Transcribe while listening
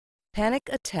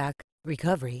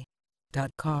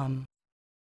PanicAttackRecovery.com.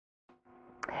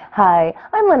 Hi,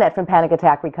 I'm Lynette from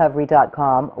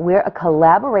PanicAttackRecovery.com. We're a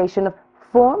collaboration of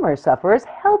former sufferers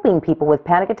helping people with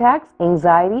panic attacks,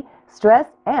 anxiety, stress,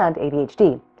 and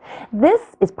ADHD. This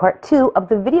is part 2 of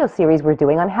the video series we're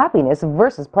doing on happiness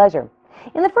versus pleasure.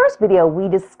 In the first video, we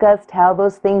discussed how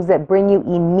those things that bring you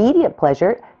immediate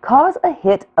pleasure cause a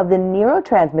hit of the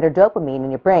neurotransmitter dopamine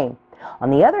in your brain. On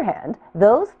the other hand,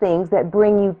 those things that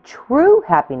bring you true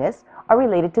happiness are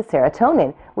related to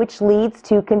serotonin, which leads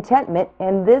to contentment,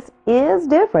 and this is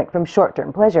different from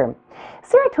short-term pleasure.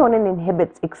 Serotonin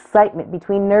inhibits excitement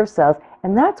between nerve cells,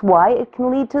 and that's why it can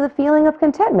lead to the feeling of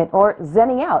contentment or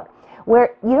zenning out,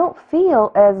 where you don't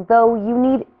feel as though you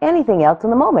need anything else in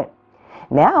the moment.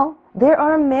 Now, there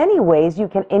are many ways you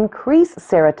can increase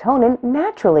serotonin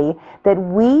naturally that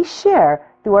we share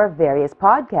through our various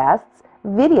podcasts,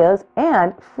 videos,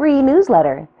 and free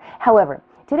newsletter. However,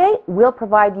 today we'll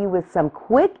provide you with some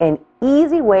quick and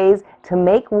easy ways to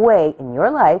make way in your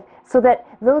life so that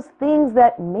those things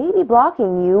that may be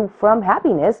blocking you from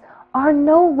happiness are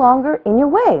no longer in your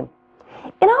way.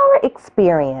 In our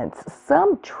experience,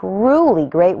 some truly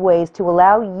great ways to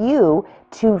allow you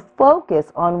to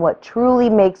focus on what truly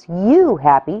makes you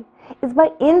happy is by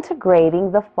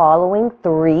integrating the following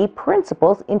 3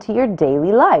 principles into your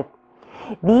daily life.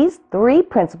 These 3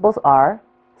 principles are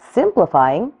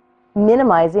simplifying,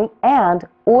 minimizing, and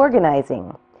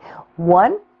organizing.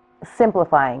 1.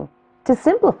 Simplifying. To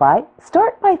simplify,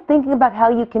 start by thinking about how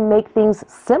you can make things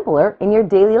simpler in your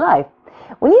daily life.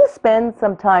 When you spend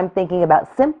some time thinking about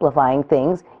simplifying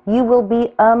things, you will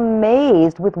be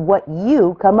amazed with what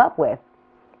you come up with.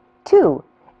 2.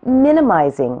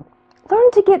 Minimizing.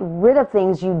 Learn to get rid of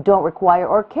things you don't require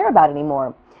or care about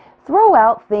anymore. Throw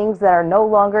out things that are no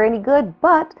longer any good,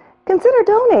 but consider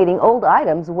donating old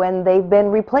items when they've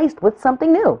been replaced with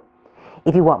something new.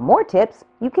 If you want more tips,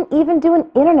 you can even do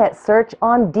an internet search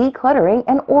on decluttering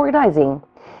and organizing.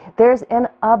 There's an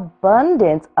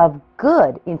abundance of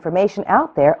good information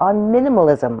out there on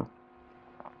minimalism.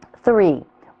 3.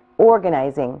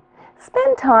 Organizing.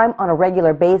 Spend time on a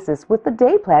regular basis with the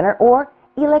day planner or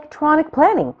electronic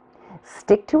planning.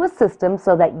 Stick to a system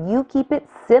so that you keep it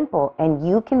simple and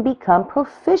you can become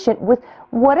proficient with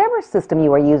whatever system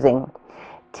you are using.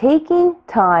 Taking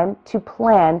time to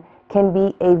plan can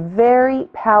be a very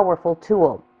powerful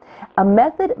tool. A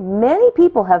method many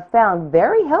people have found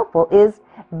very helpful is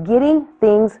Getting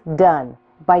Things Done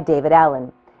by David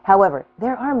Allen. However,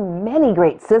 there are many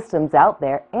great systems out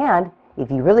there, and if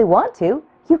you really want to,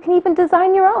 you can even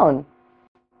design your own.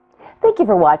 Thank you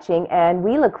for watching, and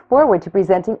we look forward to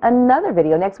presenting another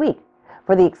video next week.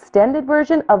 For the extended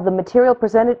version of the material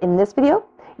presented in this video,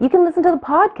 you can listen to the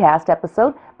podcast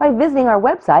episode by visiting our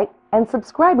website and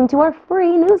subscribing to our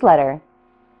free newsletter.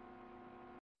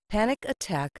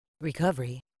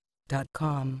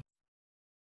 PanicAttackRecovery.com.